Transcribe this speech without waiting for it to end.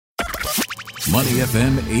Money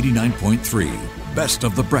FM 89.3, best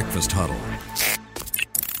of the breakfast huddle.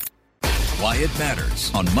 Why it matters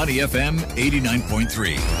on Money FM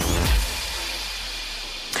 89.3.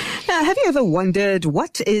 Now, have you ever wondered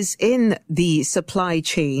what is in the supply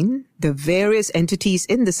chain, the various entities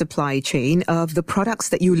in the supply chain of the products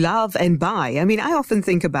that you love and buy? I mean, I often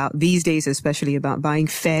think about these days, especially about buying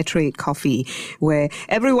fair trade coffee, where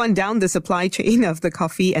everyone down the supply chain of the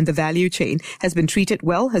coffee and the value chain has been treated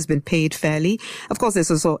well, has been paid fairly. Of course, there's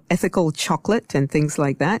also ethical chocolate and things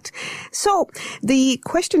like that. So the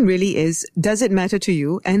question really is, does it matter to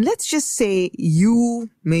you? And let's just say you,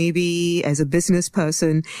 maybe as a business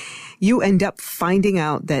person, you end up finding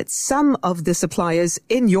out that some of the suppliers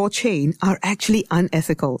in your chain are actually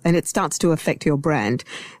unethical, and it starts to affect your brand,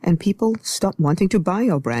 and people stop wanting to buy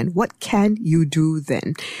your brand. What can you do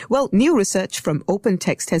then? Well, new research from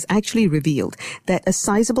OpenText has actually revealed that a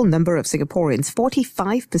sizable number of Singaporeans,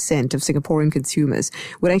 45% of Singaporean consumers,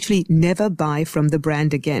 would actually never buy from the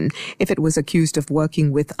brand again if it was accused of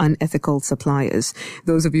working with unethical suppliers.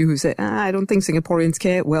 Those of you who say, I don't think Singaporeans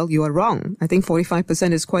care, well, you are wrong. I think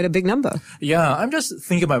 45% is quite a big number. Yeah, I'm just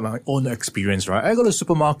thinking about my own experience, right? I go to the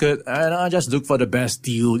supermarket and I just look for the best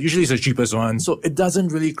deal. Usually it's the cheapest one. So it doesn't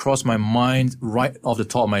really cross my mind right off the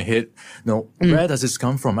top of my head. Where does this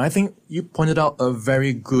come from? I think you pointed out a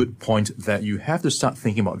very good point that you have to start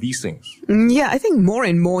thinking about these things. Yeah, I think more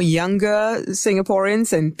and more younger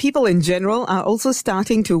Singaporeans and people in general are also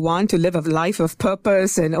starting to want to live a life of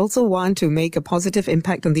purpose and also want to make a positive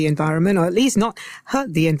impact on the environment, or at least not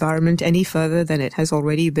hurt the environment any further than it has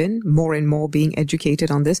already been. More and more being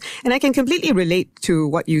educated on this. And I can completely relate to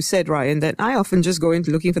what you said, Ryan, that I often just go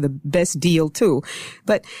into looking for the best deal too.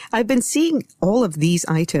 But I've been seeing all of these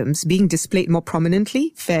items being displayed more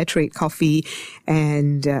prominently, fair trade coffee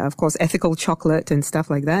and, of course, ethical chocolate and stuff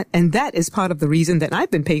like that. And that is part of the reason that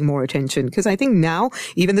I've been paying more attention, because I think now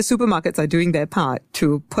even the supermarkets are doing their part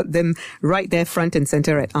to put them right there front and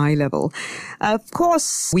center at eye level. Of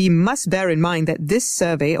course, we must bear in mind that this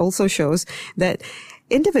survey also shows that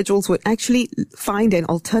individuals would actually find an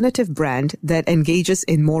alternative brand that engages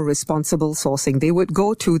in more responsible sourcing. They would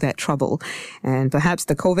go to that trouble. And perhaps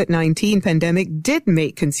the COVID-19 pandemic did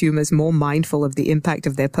make consumers more mindful of the impact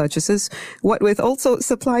of their purchases. What with also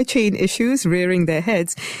supply chain issues rearing their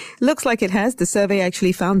heads, looks like it has. The survey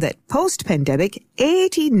actually found that post-pandemic,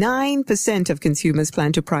 89% of consumers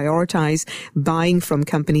plan to prioritize buying from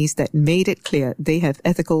companies that made it clear they have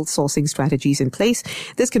ethical sourcing strategies in place.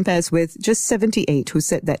 This compares with just 78 who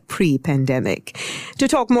said that pre-pandemic. To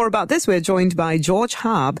talk more about this, we're joined by George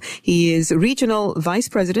Harb. He is Regional Vice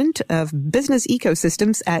President of Business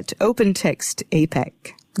Ecosystems at OpenText APAC.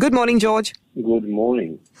 Good morning, George. Good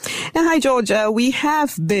morning. Now, hi, George. We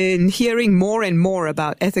have been hearing more and more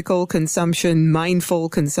about ethical consumption, mindful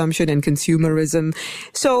consumption, and consumerism.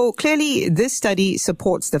 So clearly, this study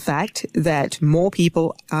supports the fact that more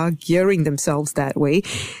people are gearing themselves that way.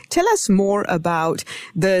 Tell us more about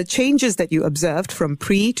the changes that you observed from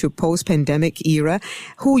pre to post-pandemic era,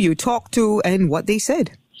 who you talked to, and what they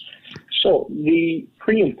said. So the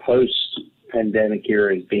pre and post-pandemic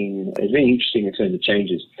era has been interesting in terms of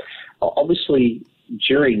changes. Obviously,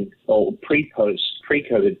 during or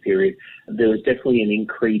pre-COVID period, there was definitely an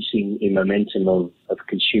increase in momentum of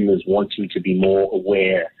consumers wanting to be more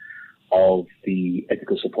aware of the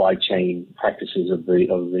ethical supply chain practices of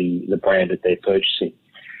the brand that they're purchasing.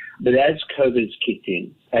 But as COVID has kicked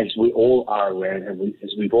in, as we all are aware and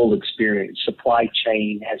as we've all experienced, supply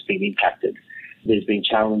chain has been impacted. There's been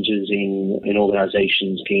challenges in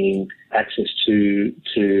organizations gaining access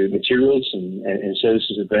to materials and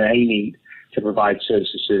services that they need to provide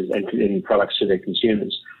services and products to their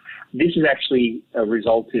consumers. This has actually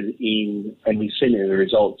resulted in, and we've seen in the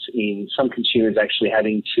results, in some consumers actually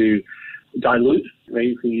having to dilute, maybe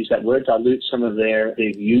you can use that word, dilute some of their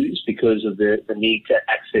views because of the need to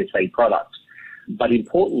access a product. But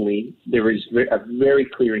importantly, there is a very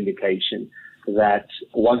clear indication that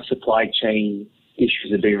once supply chain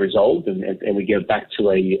issues are being resolved and we go back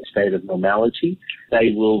to a state of normality,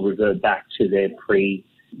 they will revert back to their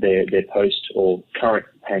post or current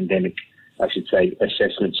pandemic, I should say,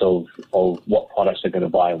 assessments of what products they're going to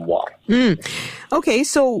buy and why. Okay,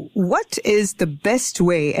 so what is the best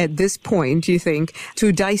way at this point, do you think,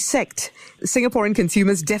 to dissect Singaporean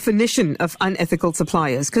consumers' definition of unethical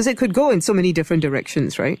suppliers? Because it could go in so many different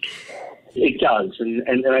directions, right? It does,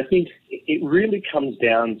 and I think it really comes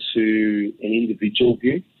down to an individual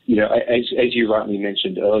view. You know, as you rightly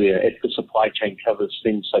mentioned earlier, ethical supply chain covers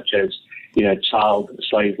things such as, child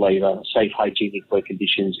slave labor, safe hygienic work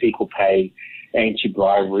conditions, equal pay,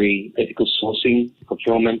 anti-bribery, ethical sourcing,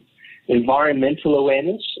 procurement, environmental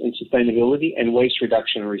awareness and sustainability, and waste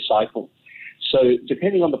reduction and recycle. So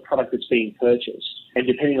depending on the product that's being purchased and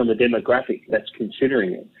depending on the demographic that's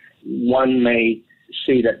considering it, one may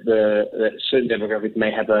see that certain demographics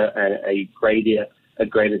may have a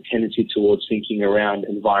greater tendency towards thinking around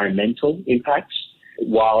environmental impacts,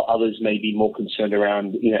 while others may be more concerned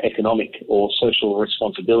around economic or social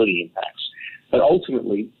responsibility impacts. But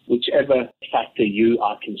ultimately, whichever factor you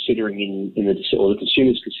are considering or the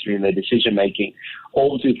consumer's considering their decision making,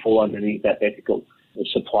 all do fall underneath that ethical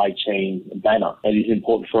supply chain banner. It is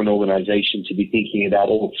important for an organization to be thinking about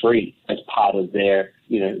all three as part of their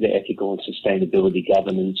ethical and sustainability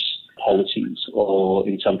governance policies, or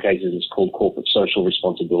in some cases it's called corporate social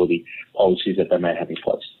responsibility policies that they may have in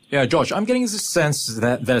place. Yeah, George, I'm getting this sense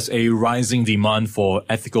that there's a rising demand for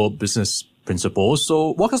ethical business principles.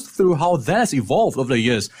 So walk us through how that has evolved over the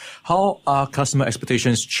years. How are customer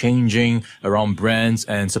expectations changing around brands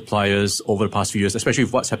and suppliers over the past few years, especially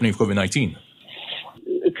with what's happening with COVID-19?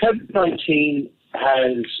 COVID-19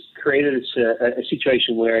 has created a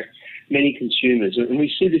situation where many consumers, and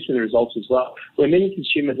we see this in the results as well, where many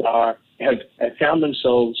consumers have found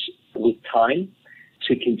themselves with time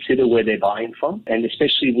to consider where they're buying from, and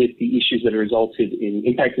especially with the issues that have resulted in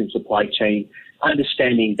impacting supply chain,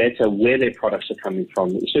 understanding better where their products are coming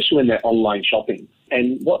from, especially when they're online shopping.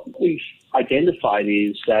 And what we've identified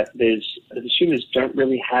is that the consumers don't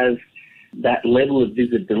really have that level of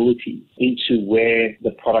visibility into where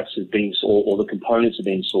the products are being sourced or the components are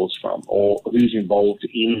being sourced from, or who's involved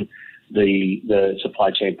in the supply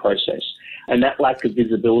chain process. And that lack of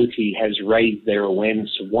visibility has raised their awareness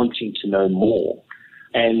of wanting to know more.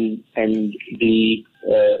 And the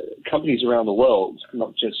companies around the world,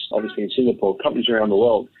 not just obviously in Singapore, companies around the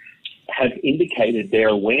world have indicated their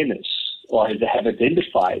awareness, or have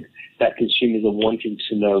identified that consumers are wanting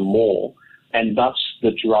to know more, and thus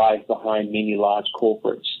the drive behind many large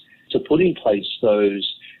corporates to put in place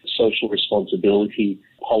those social responsibility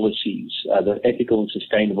policies, the ethical and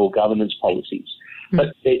sustainable governance policies.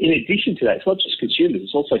 But in addition to that, it's not just consumers,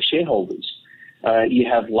 it's also shareholders. You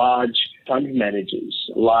have large fund managers,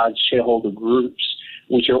 large shareholder groups,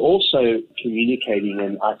 which are also communicating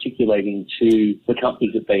and articulating to the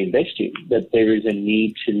companies that they invest in that there is a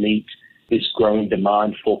need to meet this growing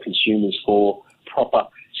demand for consumers for proper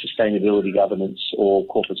sustainability governance or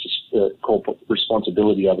corporate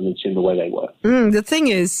responsibility governance in the way they work. The thing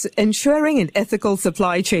is, ensuring an ethical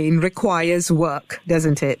supply chain requires work,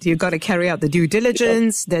 doesn't it? You've got to carry out the due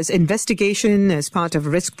diligence. There's investigation as part of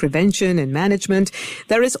risk prevention and management.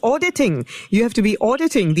 There is auditing. You have to be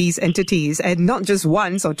auditing these entities, and not just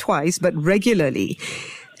once or twice, but regularly.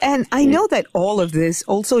 And I know that all of this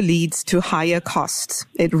also leads to higher costs.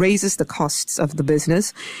 It raises the costs of the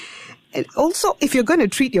business. And also, if you're going to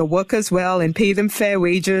treat your workers well and pay them fair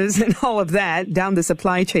wages and all of that down the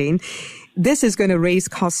supply chain, this is going to raise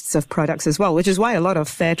costs of products as well, which is why a lot of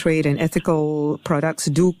fair trade and ethical products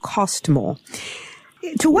do cost more.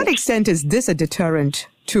 To what extent is this a deterrent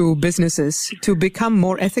to businesses to become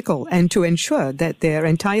more ethical and to ensure that their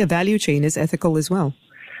entire value chain is ethical as well?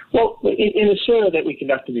 Well, in a survey that we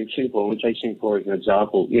conducted in Singapore, we take Singapore as an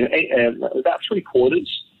example, about 3/4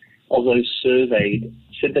 of those surveyed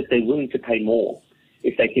said that they're willing to pay more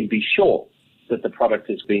if they can be sure that the product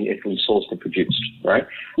is being ethically sourced and produced, right?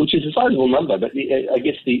 Which is a sizable number, but I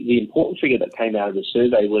guess the important figure that came out of the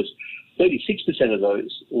survey was 36% of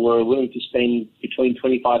those were willing to spend between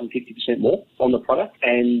 25 and 50% more on the product.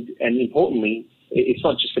 And importantly, it's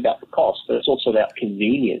not just about the cost, but it's also about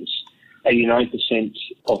convenience. 89%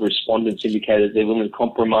 of respondents indicated they're willing to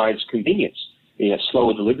compromise convenience,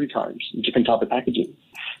 slower delivery times, different type of packaging.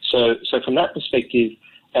 So from that perspective,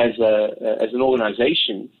 as an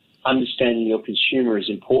organization, understanding your consumer is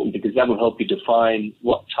important, because that will help you define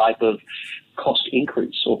what type of cost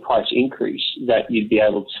increase or price increase that you'd be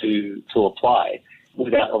able to apply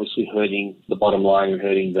without obviously hurting the bottom line and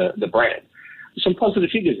hurting the brand. Some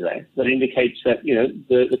positive figures there that indicates that,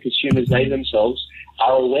 the consumers, they themselves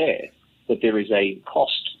are aware that there is a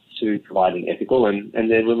cost to providing ethical, and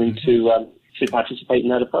they're willing to participate in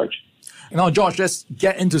that approach. Now, George, let's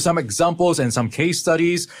get into some examples and some case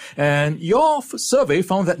studies. And your survey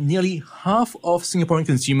found that nearly half of Singaporean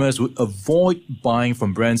consumers would avoid buying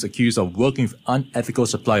from brands accused of working with unethical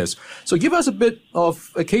suppliers. So give us a bit of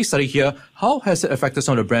a case study here. How has it affected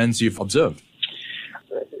some of the brands you've observed?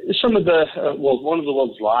 Some of one of the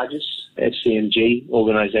world's largest FCMG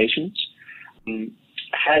organizations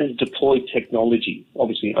has deployed technology,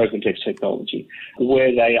 obviously OpenText technology,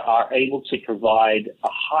 where they are able to provide a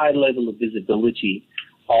high level of visibility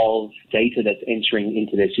of data that's entering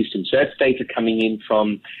into their system. So that's data coming in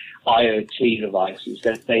from IoT devices.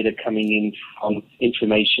 That's data coming in from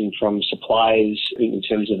information from suppliers in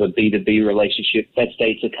terms of a B2B relationship. That's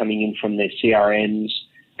data coming in from their CRMs,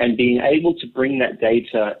 and being able to bring that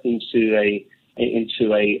data into a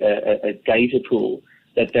data pool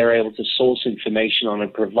that they're able to source information on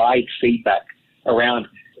and provide feedback around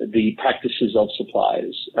the practices of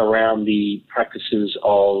suppliers, around the practices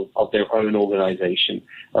of their own organization,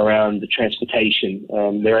 around the transportation.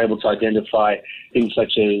 They're able to identify things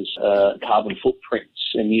such as carbon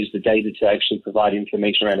footprints and use the data to actually provide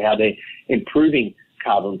information around how they're improving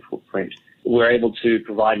carbon footprint. We're able to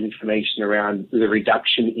provide information around the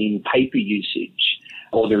reduction in paper usage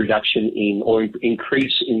or the reduction in or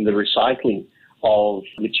increase in the recycling of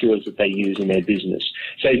materials that they use in their business.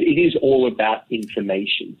 So it is all about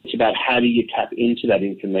information. It's about how do you tap into that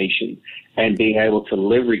information and being able to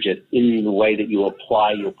leverage it in the way that you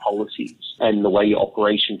apply your policies and the way your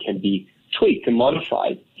operation can be tweaked and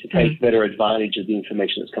modified to take better advantage of the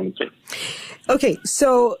information that's coming through. Okay,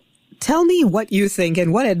 so tell me what you think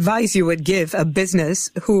and what advice you would give a business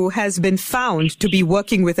who has been found to be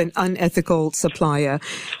working with an unethical supplier.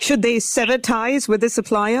 Should they sever ties with the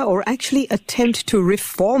supplier or actually attempt to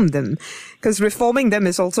reform them? Because reforming them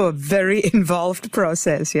is also a very involved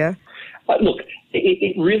process, yeah? Look,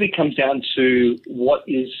 it really comes down to what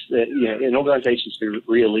is, an organization to be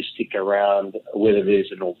realistic around whether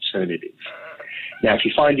there's an alternative. Now, if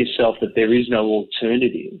you find yourself that there is no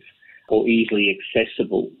alternative, or easily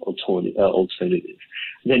accessible alternative,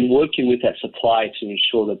 then working with that supplier to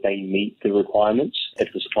ensure that they meet the requirements,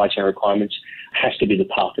 if the supply chain requirements, has to be the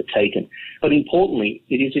path that's taken. But importantly,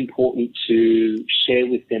 it is important to share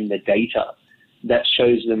with them the data that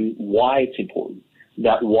shows them why it's important,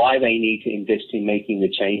 that why they need to invest in making the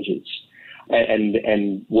changes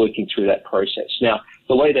and working through that process. Now,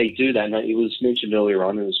 the way they do that, and it was mentioned earlier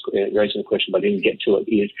on, it was raising a question, but I didn't get to it,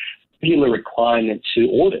 is regular requirement to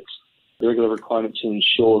audit. The regular requirement to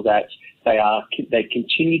ensure that they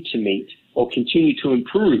continue to meet or continue to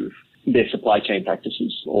improve their supply chain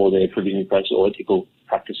practices or their provisioning practices or ethical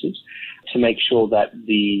practices to make sure that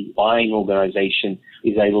the buying organization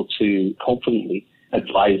is able to confidently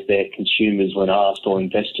advise their consumers when asked, or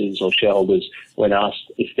investors or shareholders when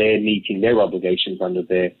asked, if they're meeting their obligations under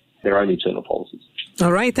their own internal policies.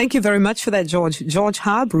 All right. Thank you very much for that, George. George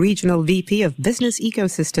Harb, Regional VP of Business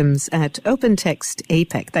Ecosystems at OpenText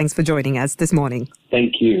APAC. Thanks for joining us this morning.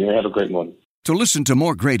 Thank you. Have a great morning. To listen to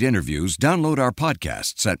more great interviews, download our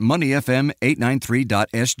podcasts at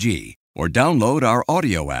moneyfm893.sg or download our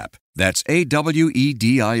audio app. That's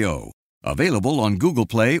AWEDIO. Available on Google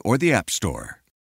Play or the App Store.